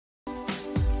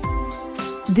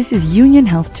This is Union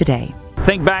Health Today.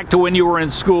 Think back to when you were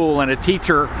in school and a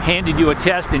teacher handed you a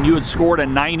test and you had scored a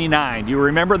 99. Do you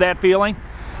remember that feeling?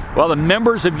 Well, the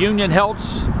members of Union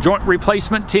Health's joint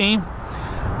replacement team,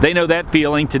 they know that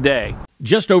feeling today.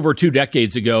 Just over 2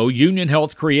 decades ago, Union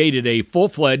Health created a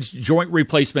full-fledged joint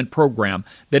replacement program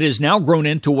that has now grown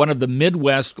into one of the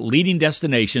Midwest leading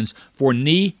destinations for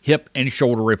knee, hip, and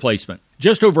shoulder replacement.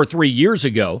 Just over 3 years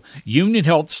ago, Union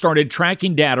Health started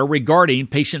tracking data regarding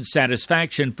patient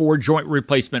satisfaction for joint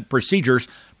replacement procedures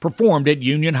performed at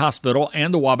Union Hospital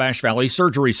and the Wabash Valley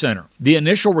Surgery Center. The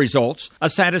initial results, a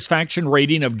satisfaction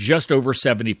rating of just over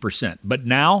 70%. But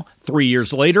now, 3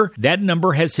 years later, that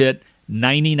number has hit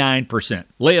 99%.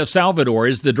 Leah Salvador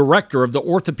is the director of the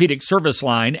orthopedic service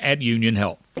line at Union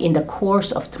Health. In the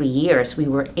course of 3 years, we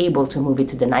were able to move it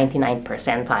to the 99th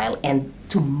percentile, and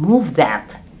to move that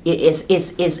is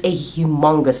a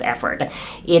humongous effort.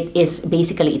 It is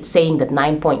basically, it's saying that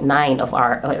 9.9 of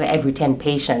our every 10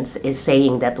 patients is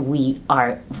saying that we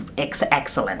are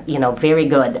excellent, very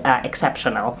good,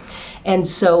 exceptional. And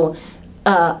so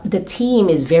the team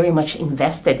is very much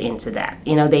invested into that.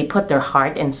 They put their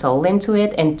heart and soul into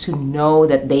it, and to know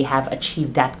that they have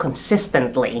achieved that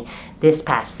consistently this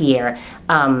past year,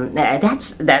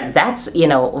 that's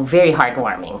very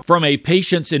heartwarming. From a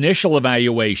patient's initial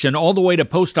evaluation all the way to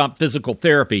post-op physical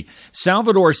therapy,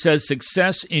 Salvador says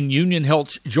success in Union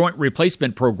Health's joint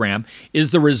replacement program is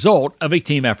the result of a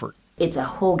team effort. It's a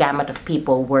whole gamut of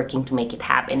people working to make it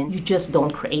happen, and you just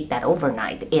don't create that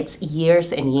overnight. It's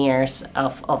years and years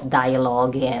of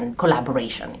dialogue and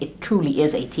collaboration. It truly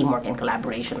is a teamwork and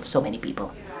collaboration of so many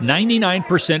people.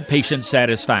 99% patient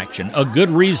satisfaction, a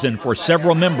good reason for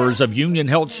several members of Union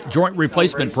Health's joint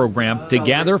replacement program to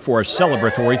gather for a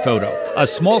celebratory photo. A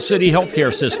small city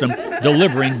healthcare system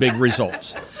delivering big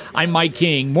results. I'm Mike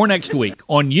King. More next week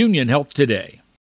on Union Health Today.